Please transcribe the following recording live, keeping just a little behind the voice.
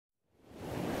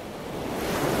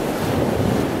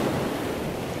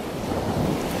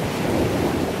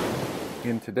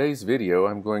today's video,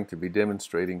 I'm going to be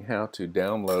demonstrating how to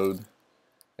download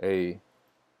a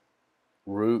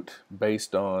route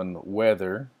based on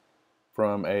weather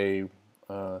from a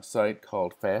site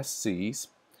called FastSeas,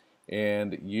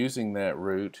 and using that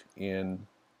route in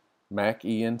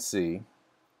MacENC.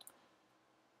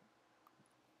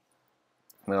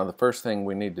 Now, the first thing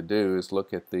we need to do is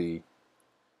look at the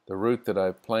route that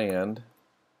I've planned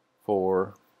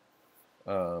for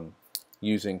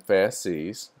using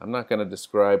FastSeas. I'm not going to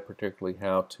describe particularly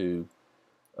how to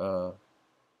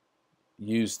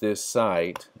use this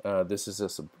site. This is a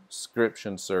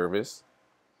subscription service,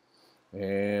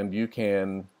 and you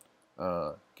can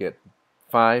get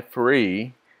 5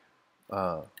 free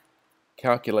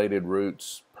calculated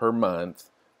routes per month,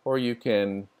 or you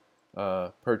can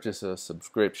purchase a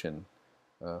subscription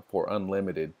for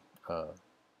unlimited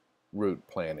route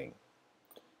planning.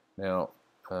 Now,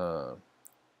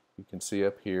 you can see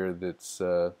up here that's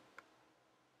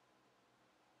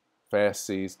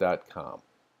FastSeas.com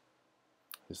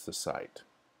is the site.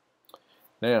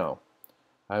 Now,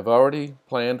 I've already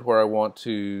planned where I want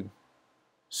to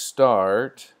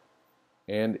start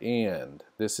and end.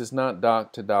 This is not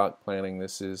dock-to-dock planning.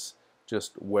 This is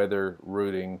just weather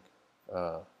routing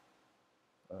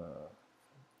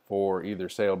for either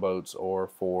sailboats or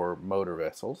for motor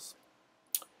vessels.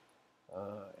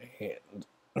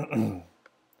 And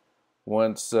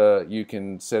once you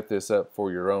can set this up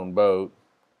for your own boat,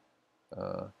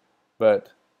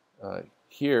 but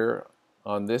here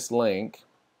on this link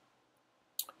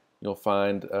you'll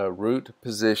find route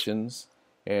positions,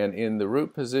 and in the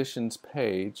route positions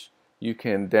page you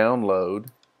can download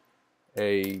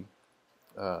a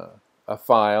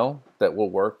file that will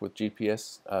work with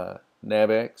GPS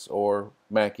NavX or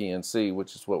MacENC,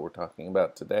 which is what we're talking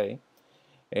about today.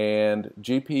 And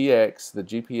GPX, the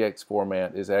GPX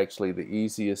format, is actually the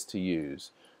easiest to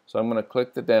use. So I'm going to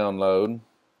click the download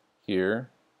here,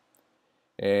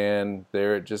 and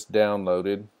there it just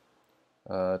downloaded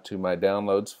to my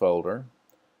downloads folder.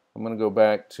 I'm going to go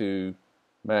back to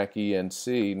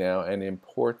MacENC now and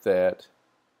import that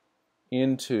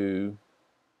into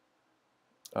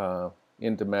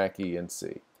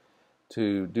MacENC.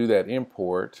 To do that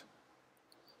import,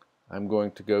 I'm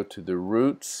going to go to the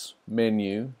Routes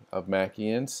menu of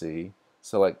MacENC,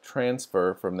 select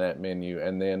Transfer from that menu,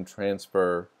 and then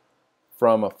Transfer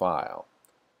from a file.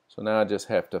 So now I just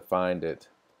have to find it.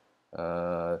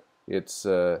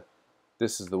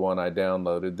 This is the one I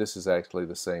downloaded. This is actually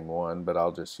the same one, but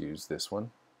I'll just use this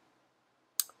one.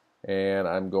 And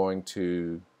I'm going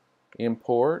to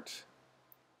import,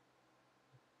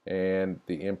 and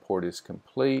the import is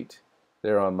complete.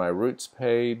 There on my Routes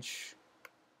page,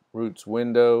 Routes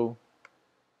window,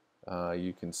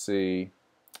 you can see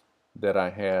that I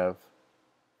have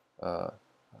a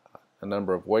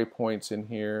number of waypoints in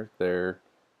here. They're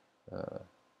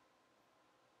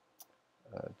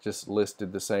just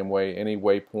listed the same way any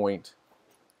waypoint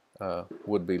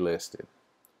would be listed.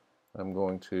 I'm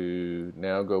going to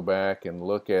now go back and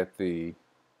look at the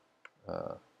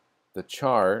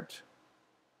chart,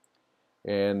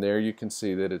 and there you can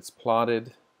see that it's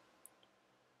plotted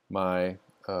my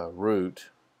route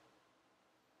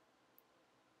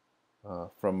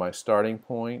from my starting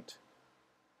point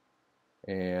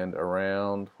and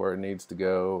around where it needs to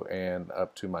go and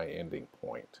up to my ending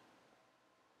point.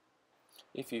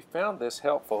 If you found this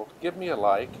helpful, give me a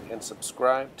like and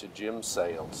subscribe to Jim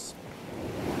Sales.